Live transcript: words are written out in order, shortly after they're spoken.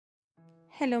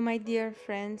Hello my dear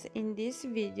friends, in this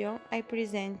video I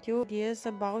present you ideas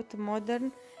about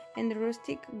modern and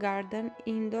rustic garden,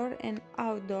 indoor and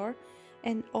outdoor,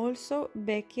 and also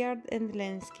backyard and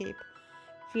landscape.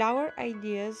 Flower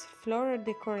ideas, floral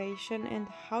decoration, and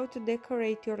how to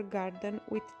decorate your garden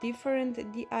with different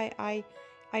DIY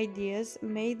ideas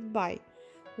made by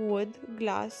wood,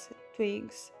 glass,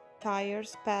 twigs,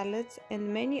 tires, pallets,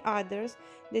 and many others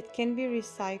that can be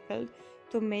recycled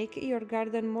to make your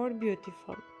garden more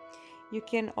beautiful. You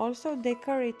can also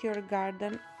decorate your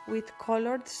garden with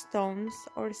colored stones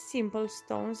or simple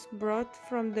stones brought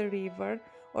from the river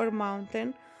or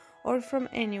mountain or from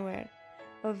anywhere.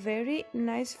 A very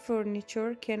nice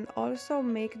furniture can also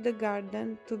make the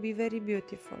garden to be very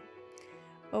beautiful.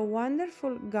 A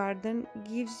wonderful garden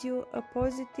gives you a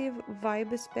positive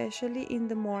vibe, especially in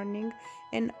the morning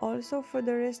and also for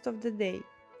the rest of the day.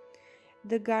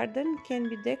 The garden can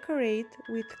be decorated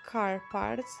with car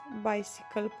parts,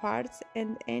 bicycle parts,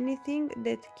 and anything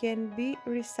that can be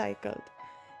recycled.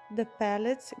 The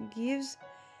pallets gives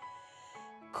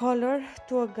color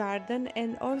to a garden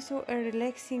and also a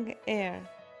relaxing air.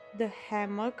 The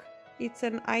hammock, it's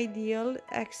an ideal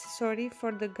accessory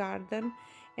for the garden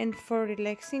and for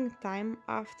relaxing time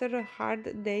after a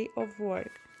hard day of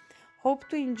work. Hope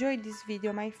to enjoy this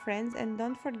video my friends, and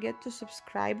don't forget to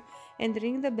subscribe and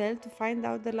ring the bell to find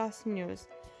out the last news.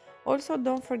 Also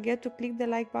don't forget to click the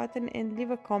like button and leave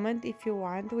a comment if you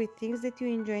want with things that you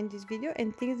enjoy in this video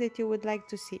and things that you would like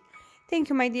to see. Thank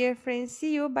you my dear friends,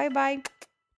 see you, bye bye.